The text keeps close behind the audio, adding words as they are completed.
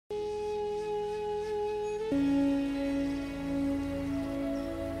Pranam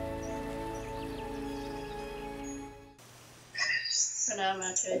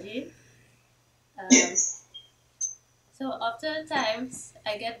Acharya. Um, so often times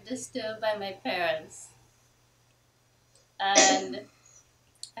I get disturbed by my parents, and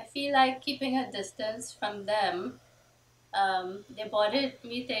I feel like keeping a distance from them. They bothered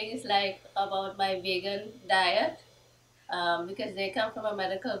me things like about my vegan diet, because they come from a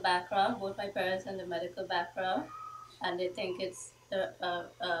medical background, both my parents and a medical background, and they think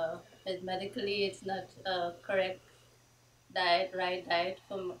medically it's not a correct diet, right diet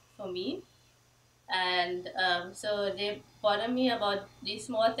for me. And so they bother me about these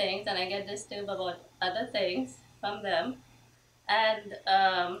small things, and I get disturbed about other things from them. And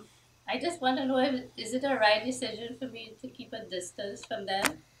I just want to know, if is it a right decision for me to keep a distance from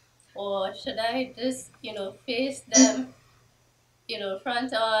them, or should I just face them,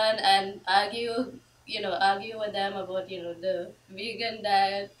 front on, and argue with them about the vegan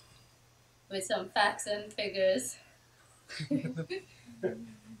diet with some facts and figures.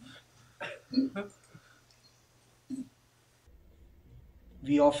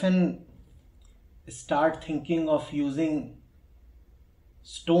 We often start thinking of using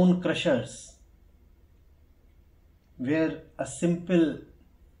stone crushers where a simple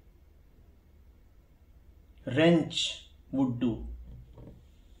wrench would do.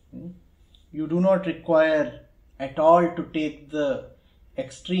 You do not require at all to take the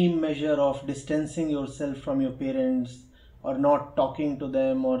extreme measure of distancing yourself from your parents, or not talking to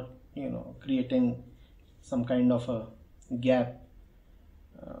them, or creating some kind of a gap.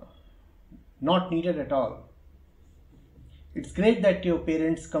 Not needed at all. It's great that your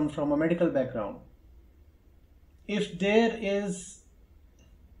parents come from a medical background. If there is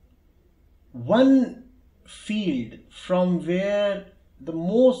one field from where the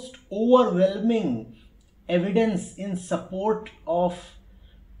most overwhelming evidence in support of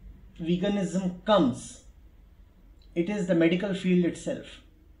veganism comes, it is the medical field itself.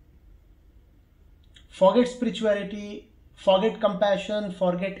 Forget spirituality, forget compassion,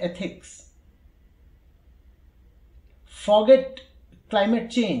 forget ethics, forget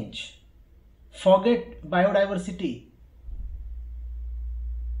climate change, forget biodiversity,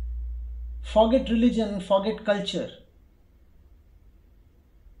 forget religion, forget culture.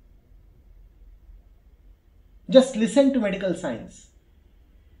 Just listen to medical science.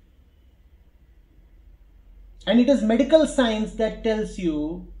 And it is medical science that tells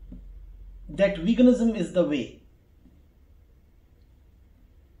you that veganism is the way.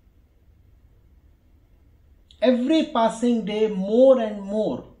 Every passing day, more and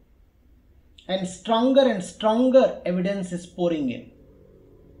more and stronger evidence is pouring in.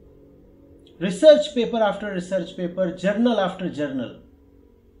 Research paper after research paper, journal after journal.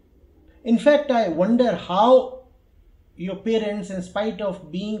 In fact, I wonder how your parents, in spite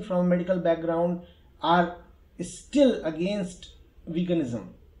of being from a medical background, are still against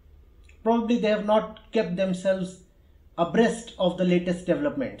veganism. Probably they have not kept themselves abreast of the latest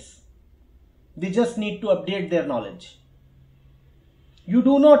developments. They just need to update their knowledge. You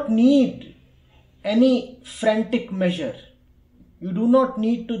do not need any frantic measure. You do not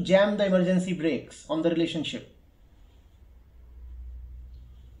need to jam the emergency brakes on the relationship.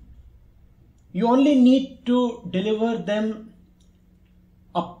 You only need to deliver them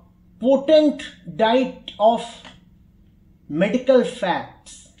a potent diet of medical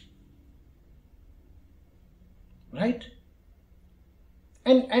facts, right?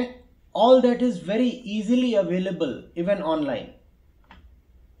 And all that is very easily available even online.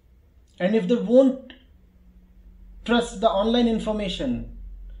 And if they won't trust the online information,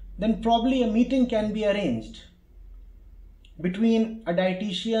 then probably a meeting can be arranged between a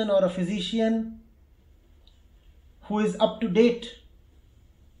dietitian or a physician who is up to date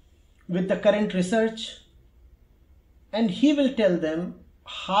with the current research, and he will tell them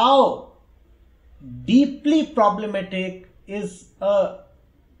how deeply problematic is a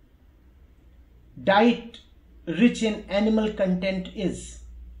diet rich in animal content is,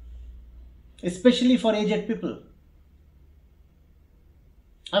 especially for aged people.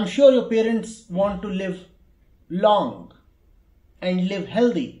 I'm sure your parents want to live long and live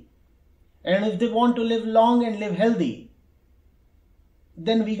healthy. And if they want to live long and live healthy,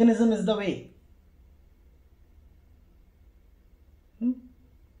 then veganism is the way. And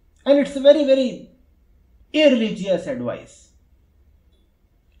it's a very, very irreligious advice.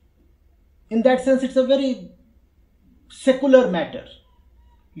 In that sense, it's a very secular matter.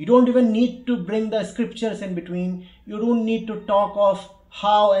 You don't even need to bring the scriptures in between. You don't need to talk of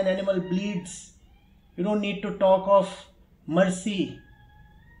how an animal bleeds. You don't need to talk of mercy.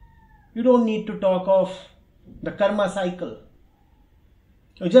 You don't need to talk of the karma cycle.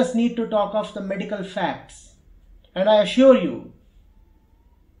 You just need to talk of the medical facts. And I assure you,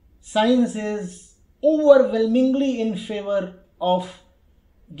 science is overwhelmingly in favor of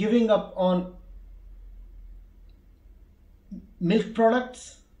giving up on milk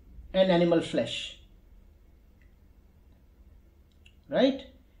products and animal flesh. Right?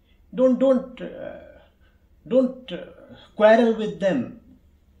 Don't quarrel with them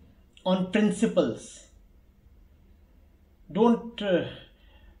on principles. Don't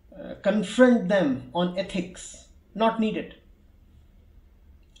confront them on ethics. Not needed.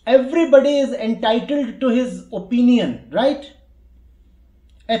 Everybody is entitled to his opinion, right?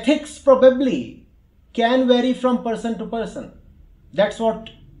 Ethics probably can vary from person to person. That's what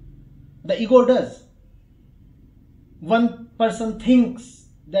the ego does. One person thinks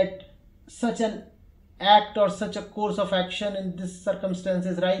that such an act or such a course of action in this circumstance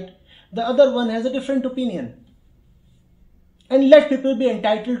is right. The other one has a different opinion. And let people be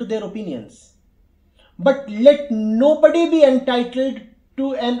entitled to their opinions. But let nobody be entitled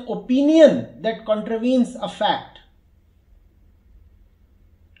to an opinion that contravenes a fact.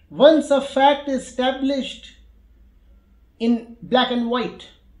 Once a fact is established in black and white,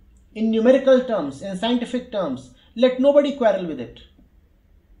 in numerical terms, in scientific terms, let nobody quarrel with it.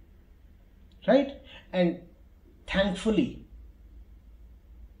 Right? And thankfully,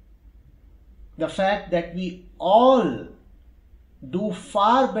 the fact that we all do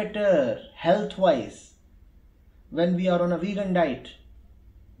far better health-wise when we are on a vegan diet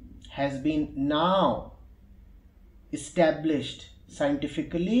has been now established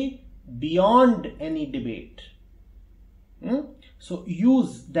scientifically beyond any debate. So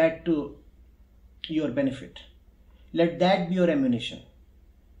use that to your benefit. Let that be your ammunition.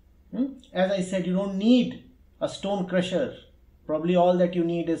 As I said, you don't need a stone crusher. Probably all that you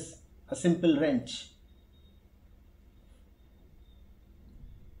need is a simple wrench.